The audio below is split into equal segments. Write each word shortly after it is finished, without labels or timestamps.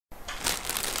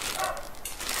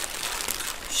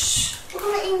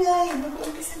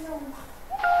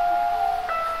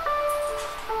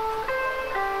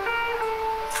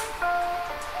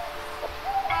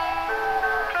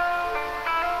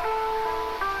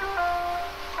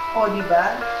O,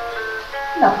 diba?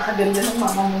 Napakaganda ng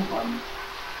mama mo po.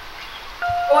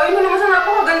 Oy, mo naman sa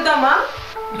napakaganda, ma?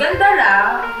 Ganda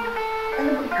lang. Ano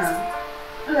ba ikaw?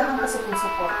 Wala kang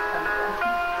kasupon-support.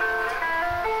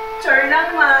 Sure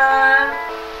lang, ma.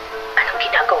 Anong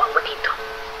ginagawa mo dito?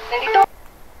 Nandito.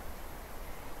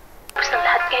 Tapos ng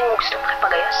lahat kayong gusto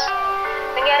makipagayos.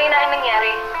 Nangyari na ang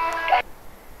nangyari.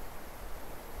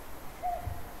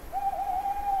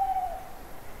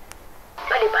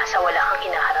 Palibasa wala kang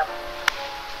hinaharap.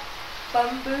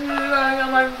 Pampira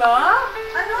naman ba?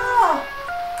 Ano?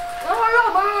 Wala ka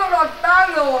ba nanonood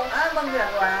tayo? Ano bang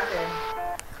ginagawa natin?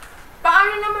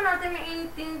 Paano naman natin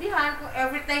maintindihan kung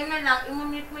every time na lang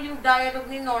imunit mo yung dialogue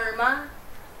ni Norma?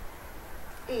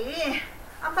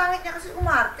 Ang pangit niya kasi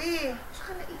umarte.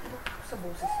 Saka naiiyak ako sa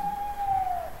boses niya.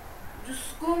 Diyos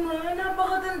ko, ma,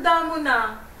 napakatanda mo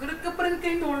na. Galit ka pa rin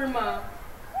kay Norma.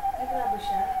 Ay, grabe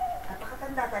siya.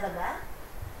 Napakatanda talaga.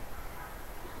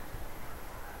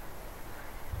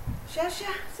 Siya.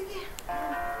 Sige.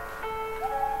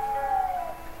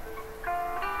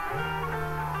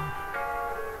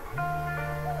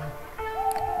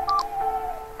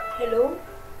 Hello?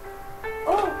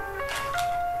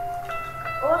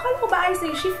 Oh, akala ko ba ayos na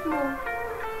yung shift mo?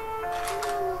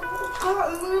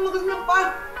 Maganda pa.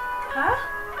 Ha?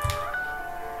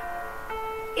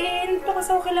 Nito kasi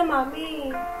ako kila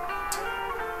mami.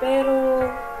 Pero,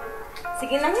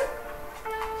 sige na nga.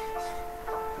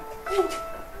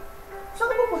 Saan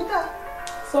ka pupunta?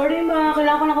 Sorry ma,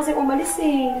 kailangan ko na kasi umalis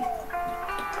eh.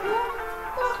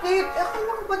 Bakit?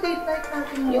 Akala ko ba date night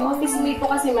natin yun? Yung office mate ko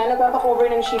kasi ma, nagpapakover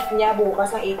ng shift niya bukas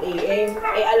ng 8 AM.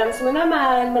 Eh, alam mo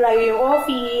naman, malayo yung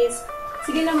office.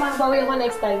 Sige na ma, bawi ako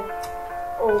next time.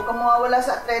 Oh, ka mawawala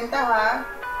sa 30 ha?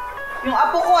 Yung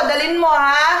apo ko, dalin mo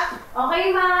ha?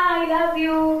 Okay ma, I love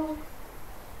you.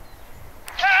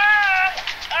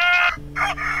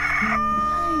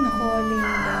 Ay, naku,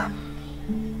 Linda.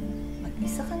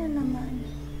 Mag-isa ka na naman.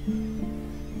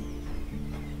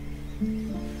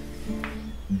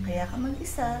 Kaya ka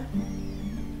mag-isa.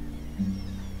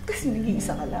 Kasi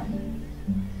nag-iisa ka lang.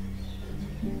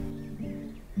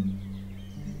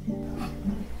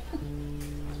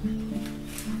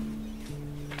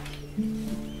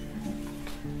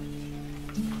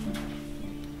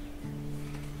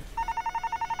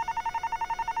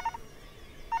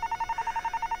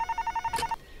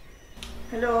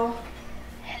 Hello?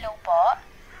 Hello po?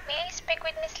 May I speak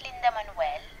with Miss Linda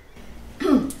Manuel?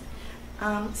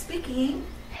 Speaking.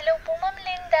 Hello po, Ma'am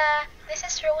Linda. This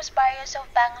is Rose Barrios of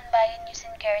Bangon Bayan News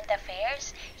and Current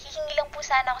Affairs. Hihingi lang po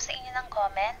sana ako sa inyo ng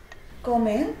comment.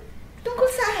 Comment? Tungkol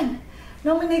saan?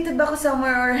 Nominated ba ako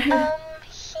somewhere or...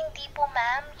 Hindi po,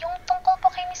 ma'am. Yung tungkol po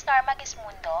kay Miss Norma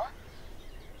Gesmundo.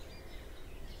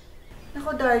 Nako,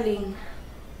 darling.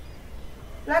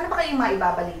 Wala na ba kayong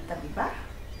maibabalita, di ba?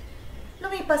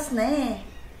 Lumipas na eh.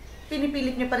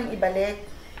 Pinipilit niyo pa rin ibalik.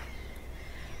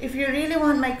 If you really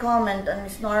want my comment on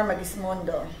Miss Norma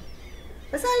Gesmundo,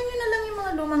 basahin niyo na lang yung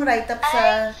mga lumang write-up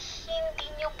sa... Ay,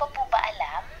 hindi niyo pa po ba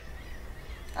alam?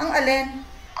 Ang alin?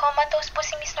 Comatose po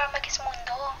si Miss Norma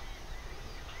Gesmundo.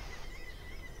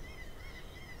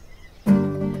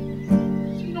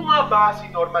 Sino nga ba si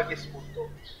Norma Gesmundo?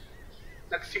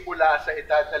 Nagsimula sa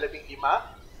edad na 15,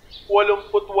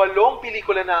 88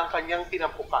 pelikula na ang kanyang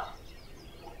tinampukan.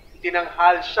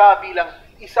 Tinanghal siya bilang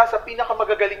isa sa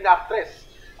pinakamagagaling na aktres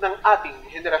ng ating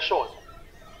henerasyon.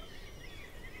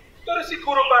 Pero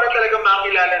siguro para talaga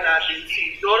makilala natin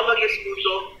si Norma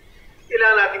Gesmundo,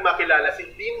 kailangan natin makilala si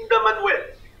Linda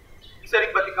Manuel, isa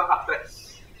ring batikang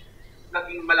aktres.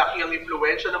 Naging malaki ang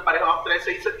impluwensya ng parehong aktres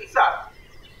sa isa't isa.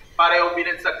 Parehong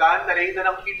binansagan na reyna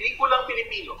ng pelikulang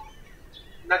Pilipino.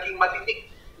 Naging matinik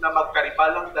na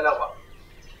magkaribal ang dalawa.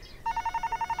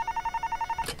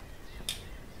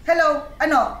 Hello?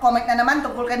 Ano? Comment na naman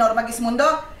tungkol kay Norma Gesmundo?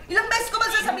 Ilang beses ko ba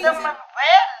sasabihin Linda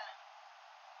Manuel!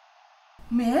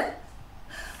 Mel?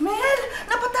 Mel!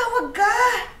 Napatawag ka!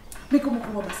 May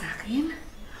kumukuha ba sa akin?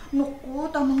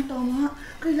 Naku, tamang-tama.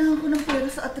 Kailangan ko ng pera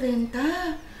sa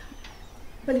Atrenta.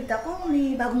 Balita ko,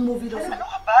 may bagong movie daw sa... Ano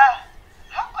ka ba?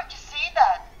 How could you say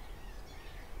that?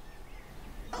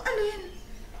 Ang alin?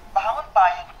 Bangon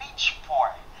Bayan, page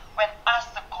 4. When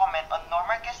asked to comment on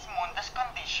Norma Gesmundo's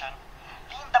condition,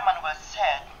 Linda Manuel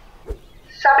said,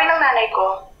 Sabi ng nanay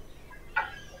ko,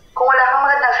 kung wala kang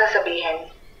magandang sasabihin,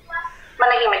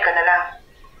 manahimik ka na lang.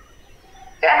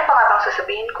 Eh ano pa nga bang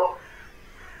sasabihin ko?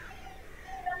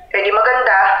 Eh di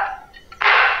maganda.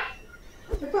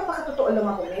 Nagpapakatotoo lang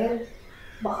ako, Mel.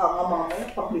 Baka nga mamaya,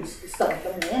 publicity stunt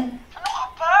lang yan. Ano ka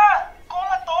ba?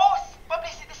 Comatose!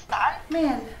 Publicity stunt?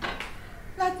 Mel,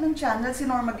 lahat ng channel si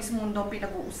Norma Gesmundo ang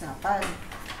pinag-uusapan.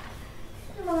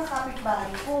 Yung mga kapit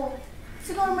kapitbahay ko.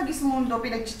 Si Norma Gesmundo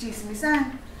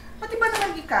pinagchichismisan. Pati ba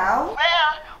naman ikaw?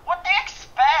 Well, what do you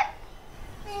expect?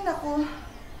 Ay, naku.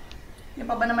 Yan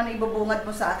pa ba naman na ibubungad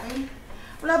mo sa akin?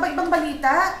 Wala ba ibang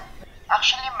balita?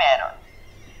 Actually, meron.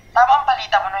 Tama ang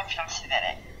balita mo ng film si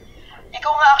Direk.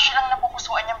 Ikaw nga actually lang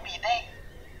napupusuan niyang bida eh.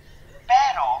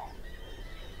 Pero,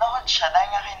 nahod siya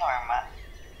dahil nga kay Norma.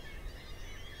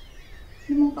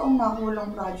 5 taong na ako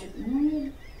walang project mo.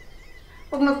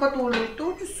 Pag nagpatuloy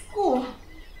ito, Diyos ko.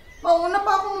 Mauna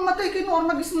pa akong mamatay kay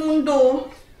Norma Gesmundo.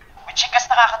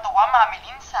 Wichikas nakakatuwa, Mami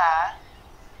Linsa.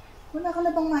 Wala ka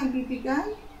na bang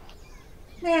maibibigay?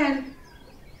 Nel?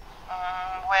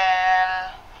 Well,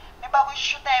 may bagong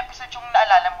shoot na episode yung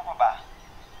naalala mo pa ba?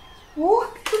 Oh,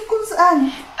 tungkol saan?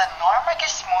 The Norma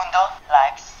Gesmundo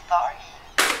Life Story.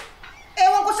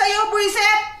 Ewan ko sa'yo,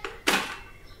 buisit!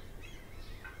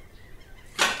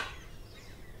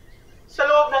 Sa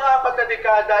loob ng 4 na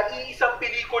dekada, iisang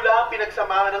pelikula ang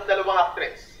pinagsamahan ng dalawang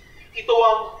aktres. Ito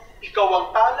ang Ikaw ang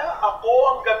Tala, Ako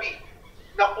ang Gabi,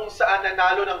 na kung saan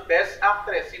nanalo ng Best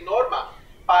Actress si Norma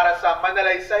para sa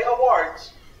Manalaysay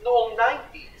Awards noong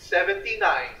 1979.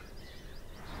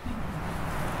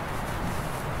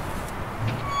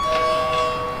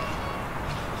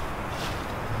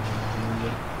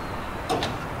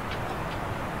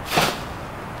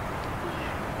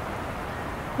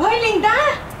 Hoy, Linda!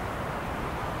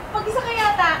 Mag-isa ka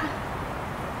yata.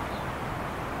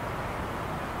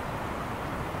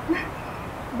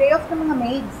 Day off ng mga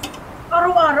maids.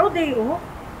 Araw-araw, day off.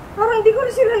 Parang hindi ko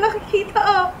na sila nakikita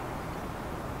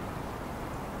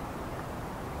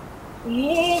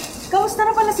kamusta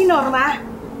na pala si Norma?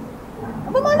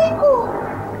 Aba, malay ko.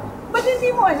 Ba't hindi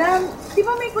mo alam? Di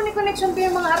ba may connection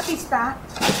kayo mga artista?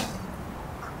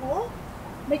 Ako?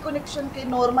 May connection kay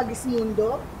Norma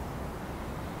Gesmundo?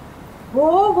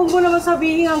 Oo, huwag mo naman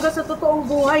sabihin hanggang sa totoong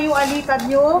buhay yung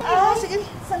alitan nyo. Sige.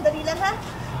 Sandali lang ha.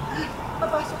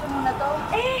 Papasok ko muna to.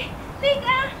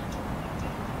 Teka!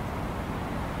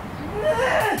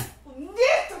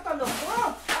 Hindi! Tatalong ko!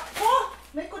 Ako!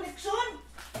 May koneksyon!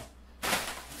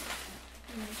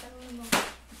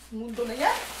 Mundo na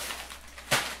yan!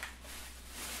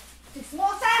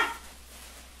 Sismosa!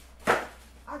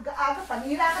 Aga-aga,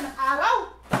 panira ka ng araw!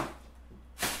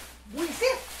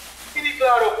 Buisit! Hindi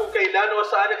klaro kung kailan o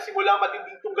saan nagsimula ang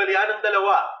matinding tunggalian ng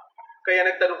dalawa. Kaya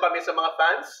nagtanong kami sa mga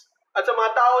fans at sa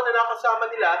mga tao na nakasama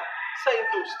nila sa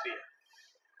industriya.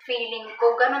 Feeling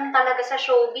ko, ganun talaga sa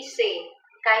showbiz eh.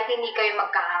 Kahit hindi kayo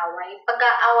magkaaway,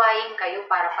 pag-aawayin kayo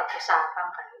para pag-usapan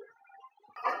kayo.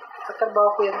 Katrabaho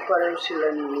ko yan pareho sila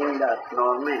ni Linda at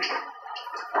Norma.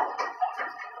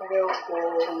 Pareho ko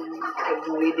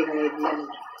nag-leading lead yan.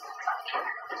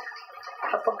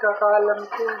 Kapag kakaalam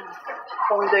ko,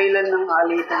 kung dahilan ng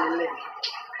alitan nila.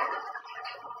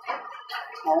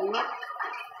 Oo nga.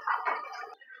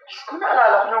 Kung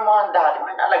naalala ko ng mga dati,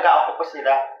 may naalagaan ko pa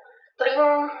sila.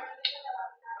 Ano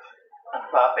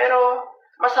ba? Pero,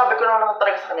 masabi ko naman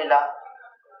talaga sa kanila,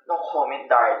 no comment,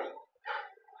 darling.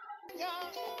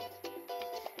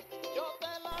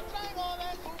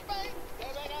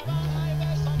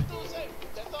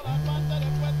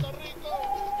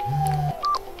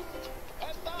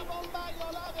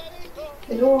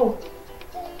 Hello?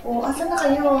 Asan na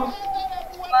kayo?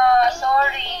 Ma,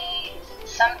 sorry.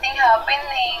 Something happened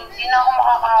eh. Hindi na ako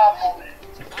makakahabol.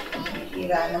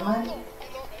 Hira naman.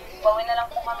 Bawi na lang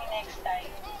po kami next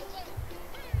time.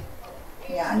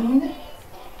 Hayaan mo na.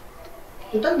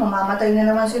 Total, mamamatay na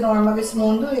naman si Norma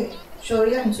Gesmundo eh. Sure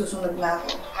yan, susunod na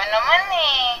ako. Naman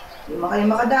eh. Hindi mo kayo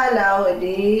makadalaw,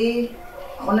 edi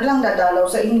ako na lang dadalaw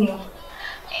sa inyo.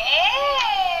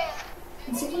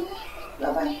 Sige na,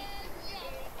 bye-bye.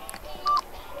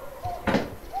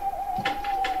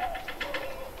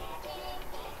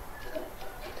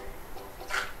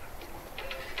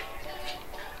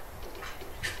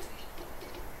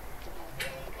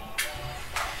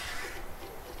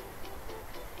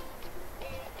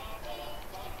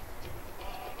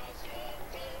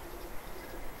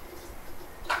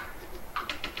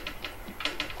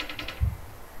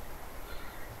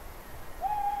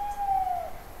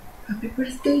 Happy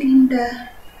birthday, Linda.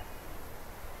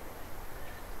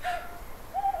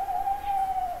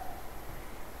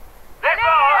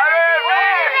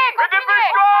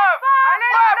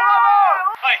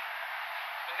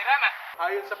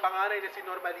 Ayon sa panganay na si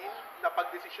Norma Lynn,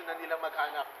 napagdesisyonan nilang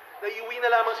mag-anak na iuwi na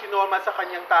lamang si Norma sa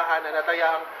kanyang tahanan at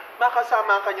hayaang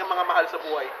makasama ang kanyang mga mahal sa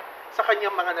buhay sa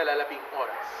kanyang mga nalalabing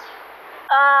oras.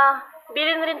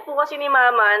 Bilin rin po kasi ni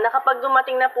Mama na kapag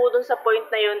dumating na po dun sa point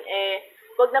na yun,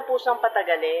 wag na po siyang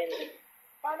patagalin.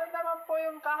 Paano naman po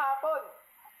yung kahapon?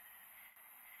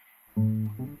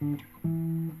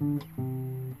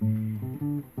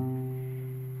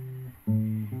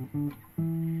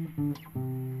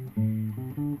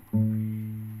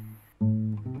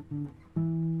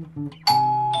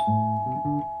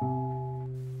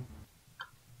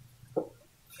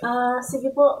 sige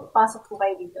po, pasok po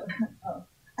kayo dito. Oh.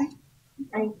 Ay,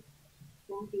 Ay,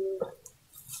 thank you.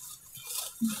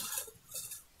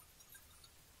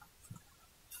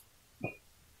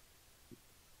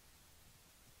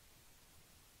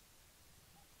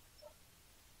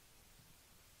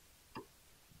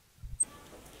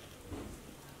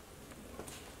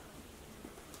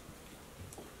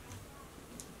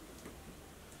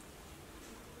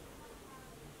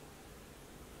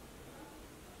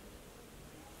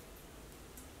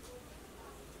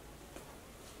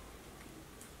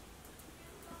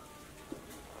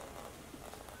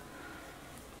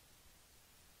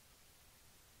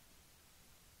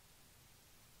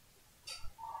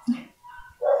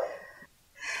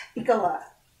 ikaw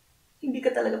hindi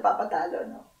ka talaga papatalo,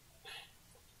 no?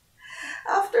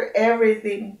 After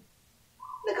everything,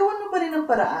 nagawan mo pa rin ng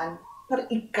paraan para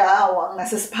ikaw ang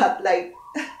nasa spotlight.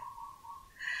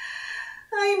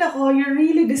 Ay nako, you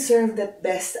really deserve that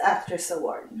Best Actress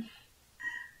Award.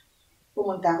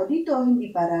 Pumunta ako dito hindi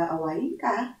para awayin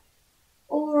ka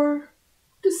or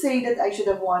to say that I should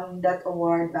have won that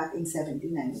award back in 79.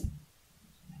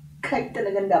 Kahit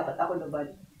talagang dapat ako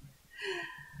naman.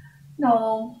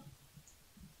 No.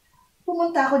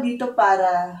 Pumunta ako dito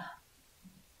para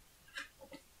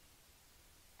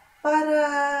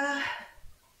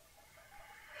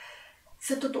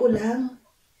sa totoo lang,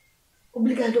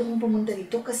 obligado kong pumunta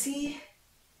dito kasi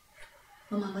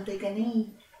mamamatay ka na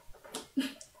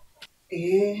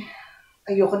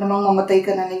ayoko namang mamatay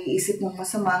ka na naiisip mong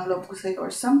masama ang loob ko sa'yo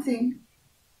or something.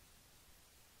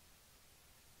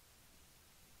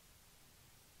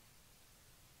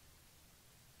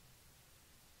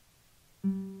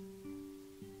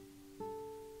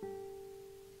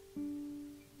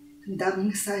 Ang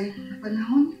daming nasayang na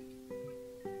panahon.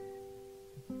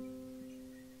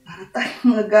 Para tayong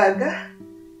mga gaga.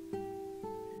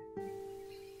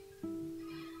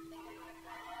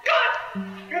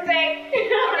 Good day!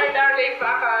 Okay, darling,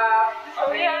 back up.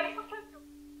 Oh, yan.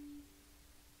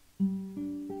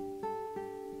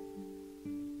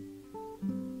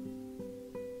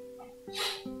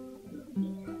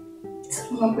 Sa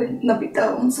mga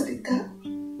nabitawang salita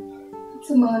at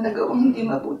sa mga nagawang hindi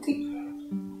mabuti.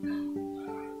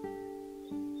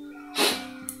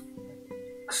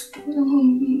 Gusto ko nang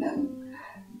humingi ng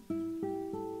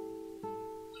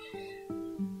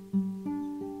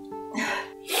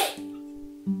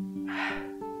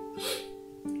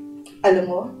alam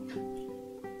mo,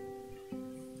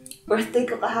 birthday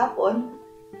ko kahapon.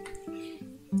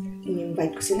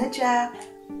 In-invite ko sina Jack,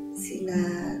 sina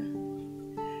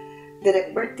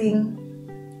Direct Berting.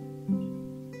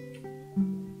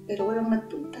 Pero walang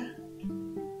nagpunta.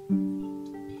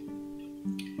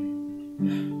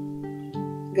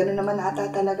 Ganun naman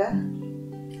ata talaga.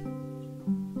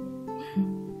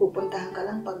 Pupuntahan ka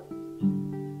lang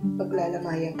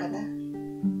paglalamayan ka na.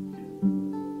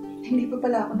 Hindi pa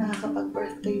pala ako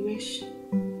nakakapag-birthday wish.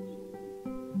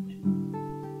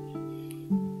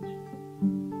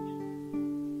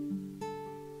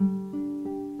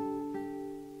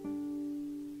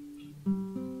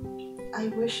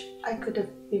 I wish I could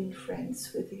have been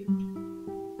friends with you.